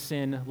and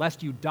sin,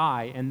 lest you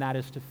die, and that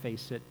is to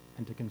face it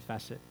and to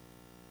confess it.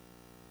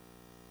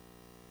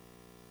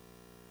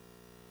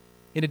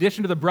 In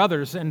addition to the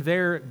brothers and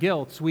their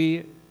guilt,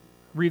 we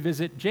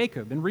revisit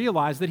Jacob and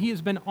realize that he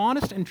has been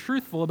honest and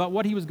truthful about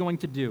what he was going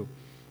to do.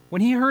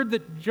 When he heard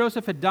that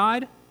Joseph had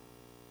died,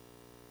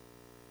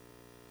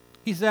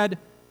 he said,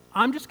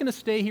 I'm just going to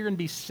stay here and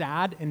be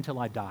sad until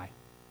I die.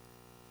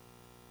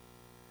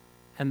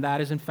 And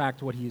that is, in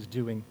fact, what he is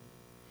doing.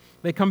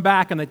 They come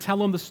back and they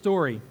tell him the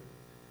story.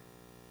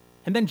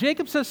 And then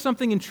Jacob says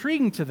something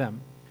intriguing to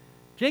them.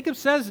 Jacob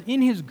says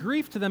in his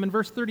grief to them in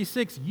verse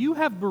 36, you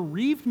have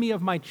bereaved me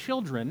of my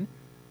children.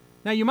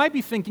 Now, you might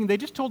be thinking, they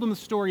just told him the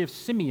story of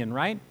Simeon,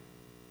 right?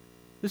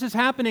 This is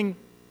happening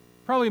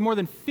probably more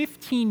than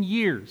 15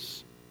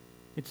 years.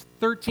 It's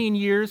 13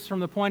 years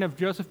from the point of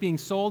Joseph being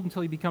sold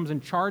until he becomes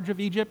in charge of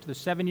Egypt, the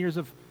 7 years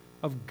of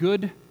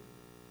good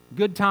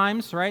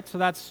times, right? So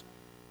that's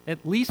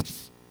at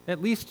least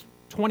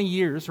 20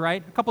 years,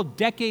 right? A couple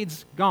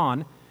decades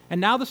gone. And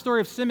now the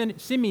story of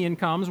Simeon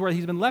comes where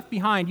he's been left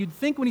behind. You'd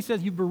think when he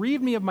says, you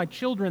bereaved me of my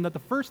children, that the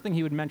first thing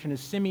he would mention is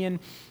Simeon,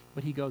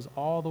 but he goes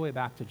all the way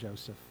back to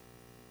Joseph.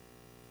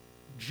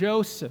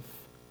 Joseph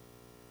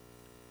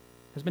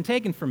has been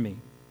taken from me.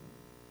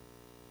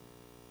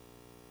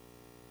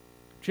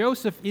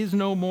 Joseph is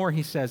no more,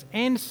 he says,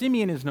 and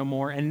Simeon is no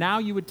more, and now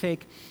you would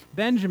take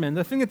Benjamin.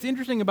 The thing that's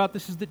interesting about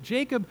this is that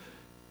Jacob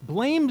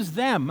blames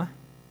them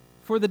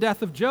for the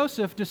death of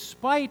Joseph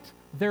despite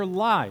their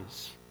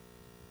lies.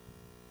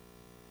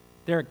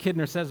 Derek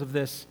Kidner says of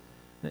this,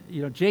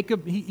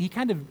 Jacob,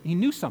 he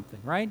knew something,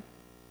 right?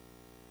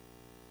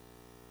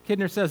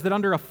 Kidner says that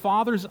under a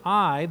father's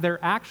eye, their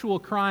actual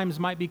crimes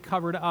might be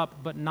covered up,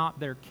 but not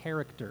their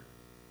character.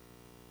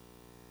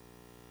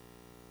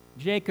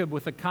 Jacob,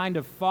 with a kind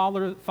of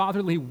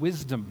fatherly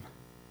wisdom,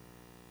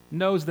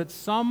 knows that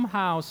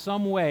somehow,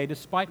 some way,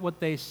 despite what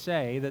they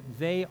say, that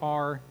they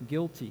are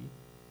guilty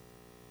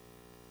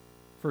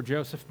for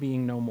Joseph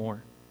being no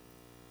more.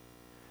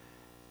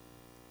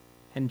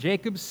 And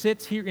Jacob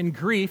sits here in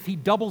grief. He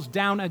doubles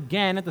down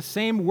again at the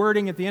same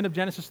wording at the end of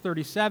Genesis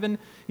 37.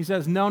 He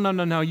says,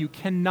 no, you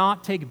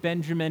cannot take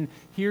Benjamin.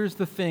 Here's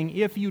the thing.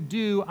 If you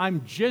do,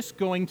 I'm just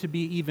going to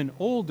be even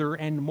older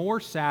and more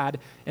sad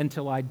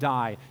until I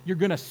die. You're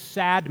going to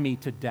sad me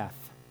to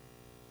death.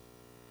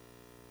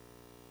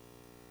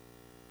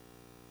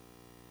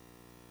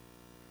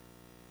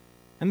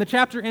 And the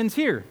chapter ends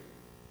here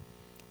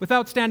with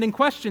outstanding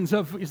questions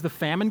of, is the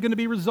famine going to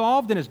be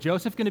resolved? And is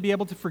Joseph going to be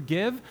able to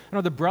forgive? And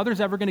are the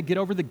brothers ever going to get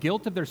over the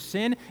guilt of their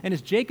sin? And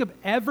is Jacob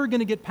ever going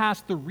to get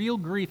past the real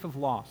grief of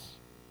loss?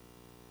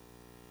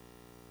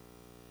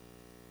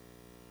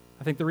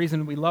 I think the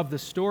reason we love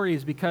this story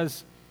is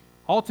because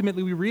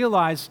ultimately we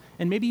realize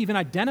and maybe even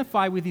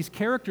identify with these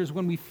characters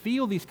when we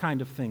feel these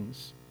kind of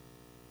things.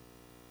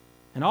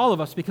 And all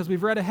of us, because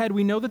we've read ahead,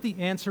 we know that the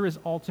answer is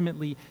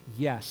ultimately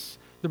yes.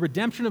 The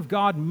redemption of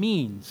God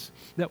means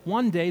that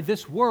one day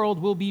this world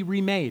will be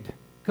remade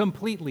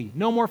completely.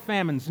 No more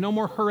famines, no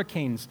more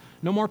hurricanes,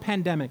 no more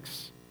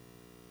pandemics.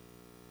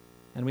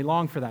 And we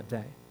long for that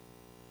day.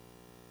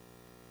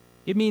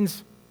 It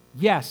means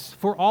yes,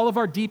 for all of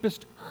our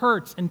deepest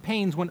hurts and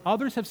pains when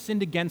others have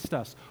sinned against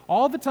us.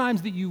 All the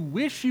times that you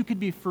wish you could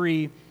be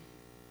free,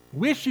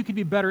 wish you could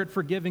be better at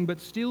forgiving,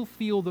 but still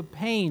feel the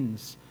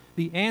pains.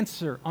 The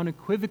answer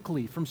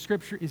unequivocally from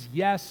Scripture is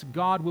yes,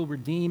 God will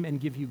redeem and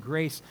give you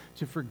grace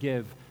to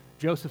forgive.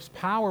 Joseph's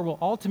power will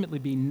ultimately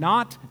be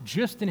not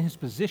just in his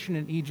position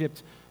in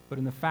Egypt, but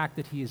in the fact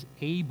that he is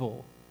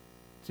able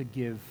to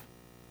give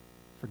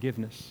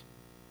forgiveness.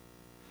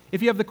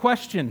 If you have the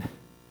question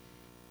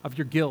of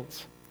your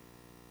guilt,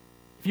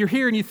 if you're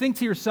here and you think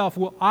to yourself,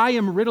 well, I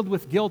am riddled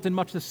with guilt in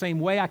much the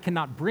same way, I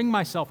cannot bring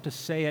myself to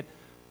say it.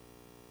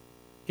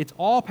 It's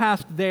all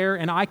past there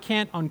and I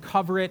can't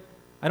uncover it.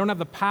 I don't have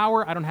the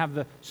power, I don't have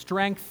the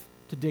strength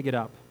to dig it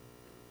up.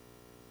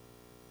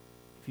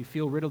 if you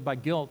feel riddled by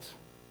guilt,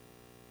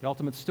 the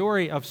ultimate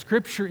story of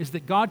Scripture is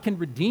that God can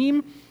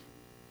redeem,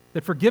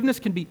 that forgiveness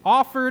can be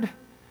offered,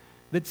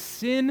 that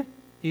sin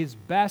is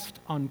best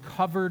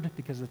uncovered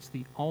because it's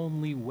the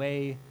only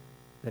way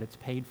that it's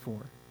paid for.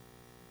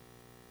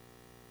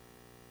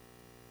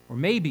 Or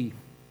maybe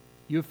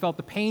you have felt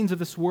the pains of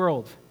this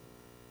world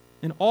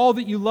and all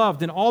that you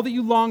loved and all that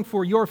you longed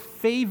for, your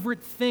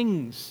favorite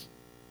things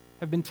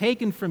have been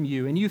taken from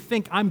you, and you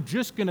think, I'm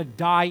just going to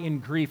die in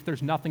grief.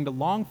 There's nothing to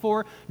long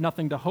for,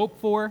 nothing to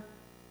hope for.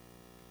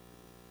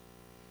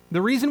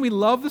 The reason we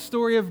love the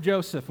story of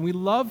Joseph and we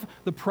love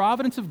the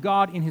providence of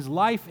God in his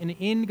life and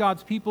in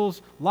God's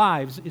people's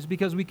lives is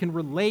because we can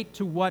relate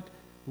to what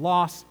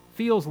loss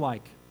feels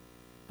like.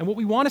 And what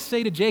we want to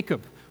say to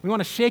Jacob, we want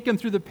to shake him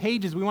through the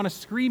pages. We want to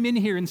scream in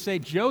here and say,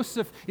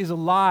 Joseph is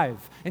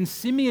alive, and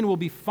Simeon will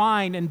be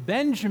fine, and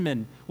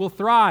Benjamin will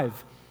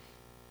thrive.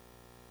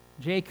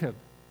 Jacob,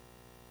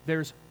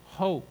 there's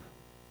hope.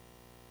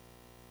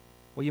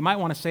 What you might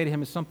want to say to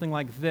him is something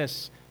like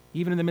this: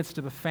 even in the midst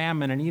of a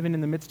famine, and even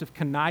in the midst of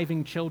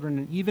conniving children,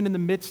 and even in the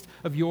midst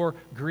of your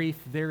grief,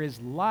 there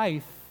is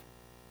life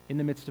in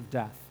the midst of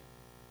death.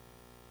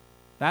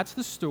 That's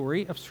the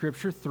story of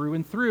Scripture through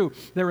and through.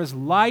 There is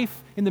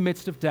life in the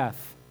midst of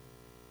death.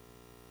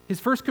 His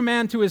first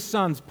command to his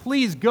sons,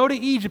 please go to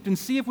Egypt and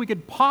see if we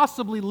could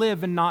possibly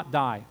live and not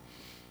die.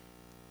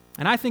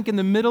 And I think in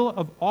the middle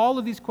of all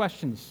of these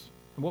questions,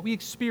 and what we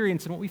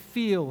experience and what we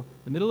feel, in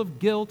the middle of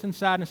guilt and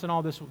sadness and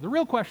all this, the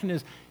real question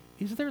is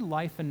there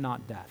life and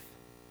not death?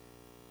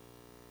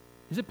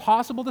 Is it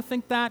possible to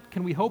think that?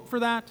 Can we hope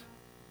for that?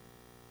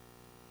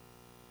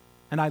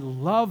 And I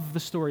love the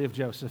story of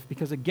Joseph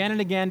because again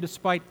and again,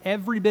 despite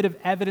every bit of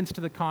evidence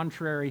to the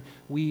contrary,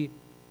 we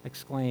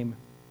exclaim,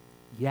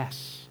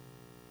 yes.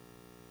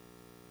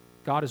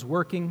 God is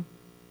working.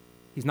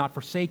 He's not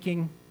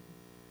forsaking.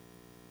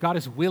 God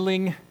is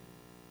willing.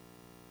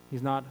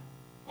 He's not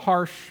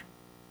harsh.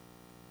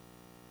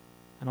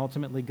 And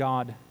ultimately,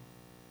 God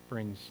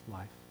brings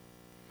life.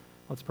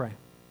 Let's pray.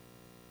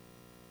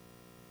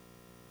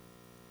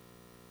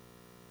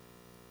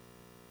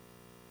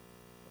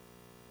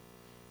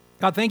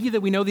 God, thank you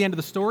that we know the end of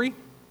the story.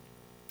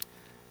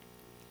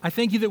 I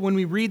thank you that when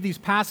we read these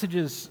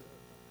passages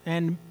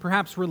and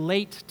perhaps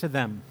relate to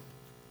them,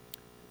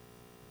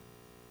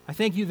 I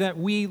thank you that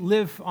we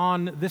live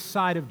on this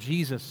side of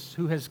Jesus,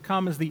 who has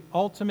come as the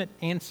ultimate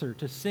answer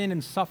to sin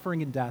and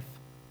suffering and death.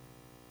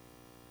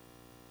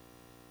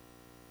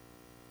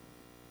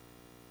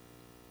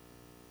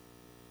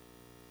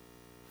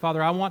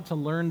 Father, I want to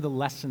learn the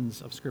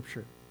lessons of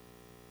Scripture.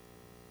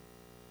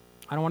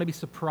 I don't want to be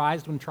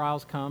surprised when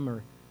trials come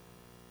or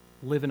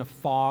live in a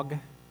fog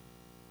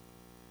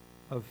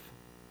of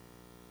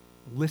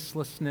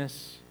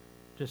listlessness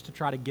just to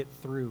try to get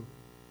through.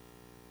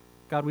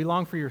 God, we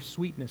long for your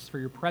sweetness, for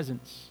your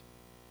presence,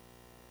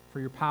 for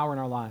your power in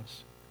our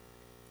lives.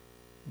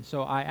 And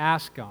so I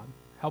ask, God,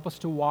 help us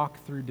to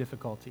walk through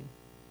difficulty.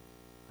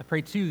 I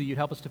pray, too, that you'd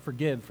help us to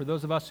forgive. For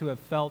those of us who have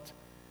felt,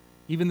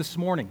 even this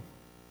morning,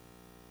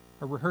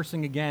 are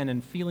rehearsing again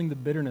and feeling the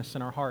bitterness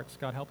in our hearts,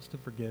 God, help us to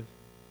forgive.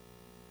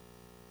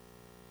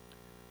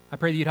 I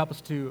pray that you'd help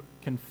us to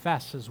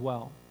confess as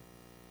well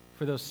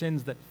for those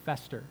sins that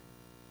fester.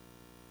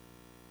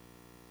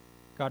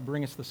 God,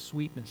 bring us the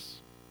sweetness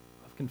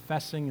of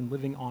confessing and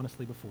living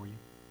honestly before you.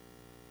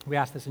 We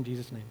ask this in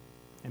Jesus' name.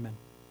 Amen.